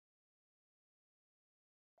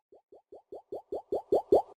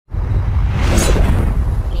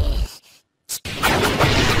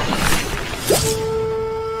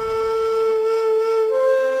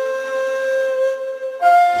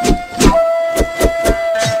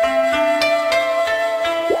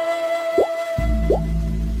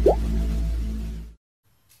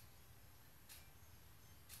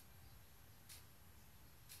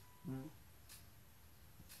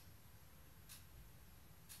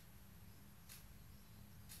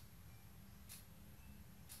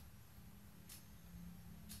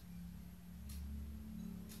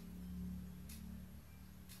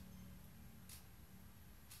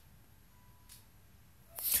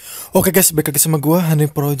Oke guys, balik lagi sama gue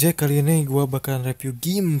Haniv Project. Kali ini gue bakalan review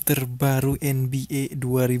game terbaru NBA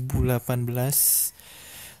 2018.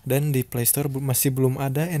 Dan di Play Store masih belum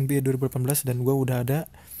ada NBA 2018. Dan gue udah ada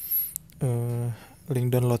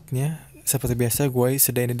link downloadnya. Seperti biasa gue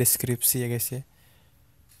sediain di deskripsi ya guys ya.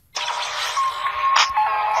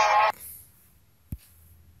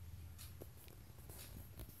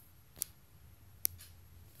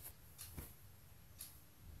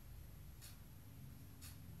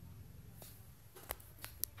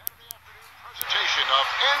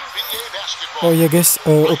 Oh ya guys,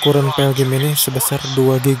 ukuran file game ini sebesar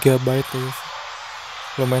 2 GB ya guys.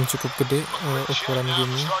 Lumayan cukup gede ukuran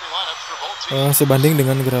gamenya, sebanding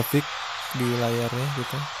dengan grafik di layarnya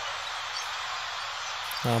gitu.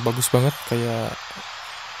 Nah bagus banget kayak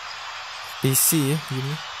PC ya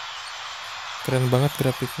gini, keren banget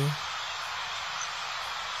grafiknya.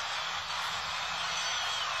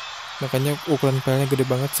 Makanya ukuran filenya gede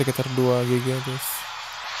banget, sekitar 2 GB guys.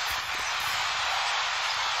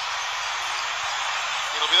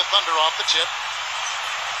 Thunder off the tip.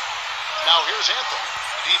 Now here's Anthem.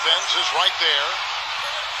 Defense is right there.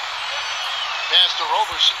 Pass to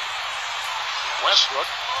Roberson. Westbrook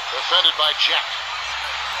defended by Jack.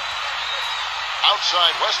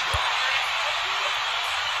 Outside Westbrook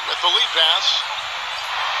with the lead pass.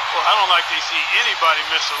 Well, I don't like to see anybody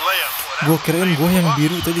miss a layup. Gue kirain gue yang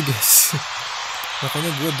biru tadi guys.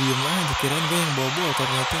 Makanya gue diem aja, kirain gue yang bawa-bawa,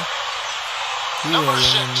 ternyata gue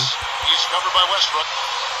yang ini. He's covered by Westbrook.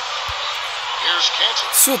 Here's Cantor.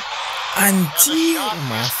 Shoot, anjir,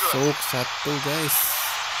 masuk satu guys.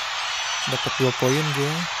 Dapat 2 poin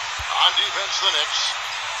gue. On defense the Knicks.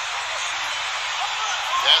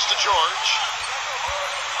 Pass to George.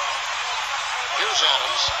 Here's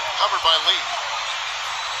Adams, covered by Lee.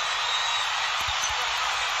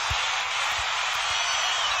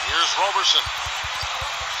 Here's Roberson.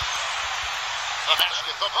 The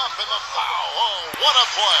basket, the bump, and the foul. Oh, what a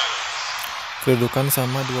play. Kedudukan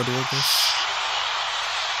sama 2-2 guys.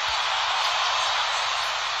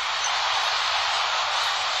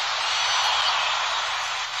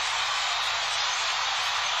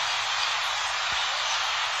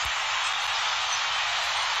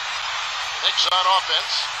 Knicks on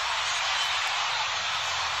offense.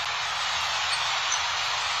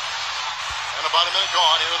 And about a minute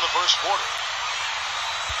gone here in the first quarter.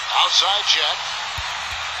 Outside check.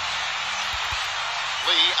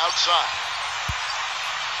 Lee outside.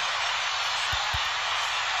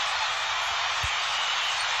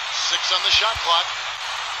 Six on the shot clock.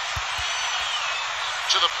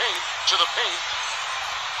 To the paint, to the paint.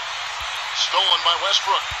 Stolen by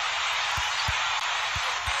Westbrook.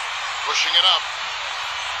 Pushing it up.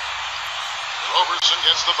 Roberson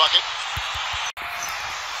gets the bucket.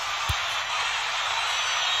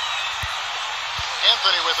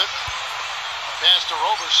 Anthony with it. Pass to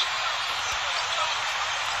Roberson.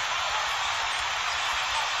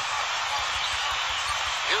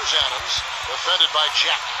 Here's Adams, defended by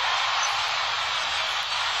Jack.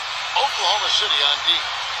 Oklahoma City on D.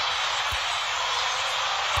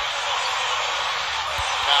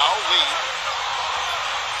 Now Lee.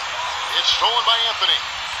 It's stolen by Anthony.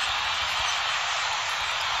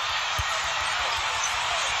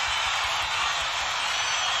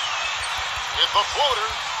 With the floater.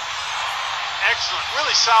 Excellent.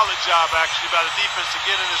 Really solid job, actually, by the defense to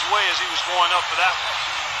get in his way as he was going up for that one.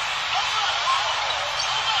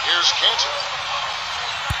 Here's Cantor.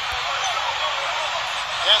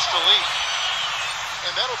 Pass to Lee.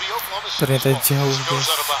 And that'll be Oklahoma City. Ternyata jauh guys.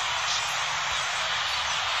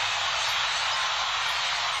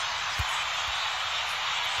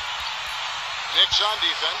 Knicks on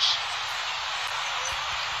defense.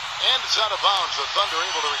 And it's out of bounds. The Thunder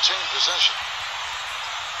able to retain possession.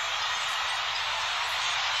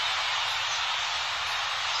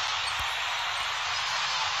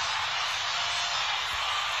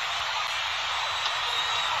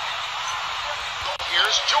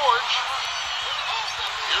 Here's George.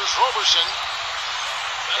 Here's Roberson.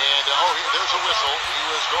 And, there's a whistle. He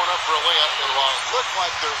was going up for a layup. And while it looked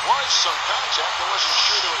like there was some contact, I wasn't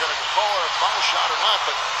sure they were going to call a foul shot or not,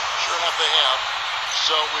 but sure enough they have.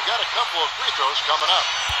 So we've got a couple of free throws coming up.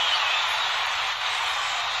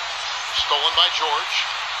 Stolen by George.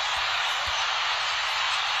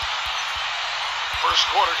 First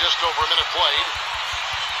quarter, just over a minute played.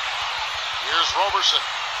 Here's Roberson.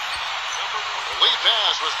 The lead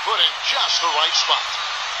pass was put in just the right spot.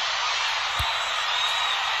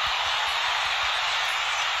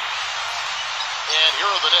 And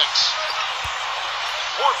here are the Knicks.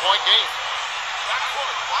 4-point game.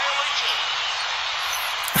 Backcourt violation.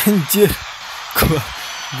 Anjir,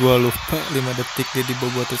 Gua lupa 5 detik dia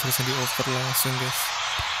dibobot terus di over langsung guys.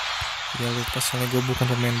 Gua lupa soalnya gue bukan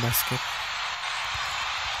pemain basket.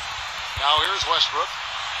 Now here's Westbrook.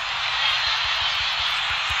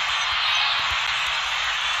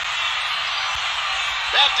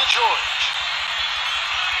 Back to George.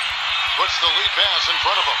 Puts the lead pass in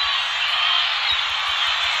front of him.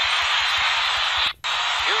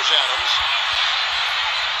 Here's Adams.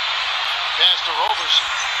 Pass to Roberson.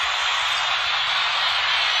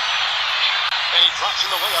 And he drops in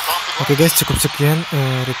the layup off the glass. Oke guys, cukup sekian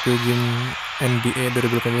review game NBA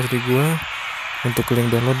 2018 dari gua. Untuk link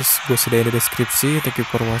download gue sediain di deskripsi. Thank you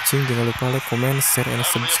for watching. Jangan lupa like, comment, share, and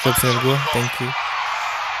subscribe channel gua. Thank you.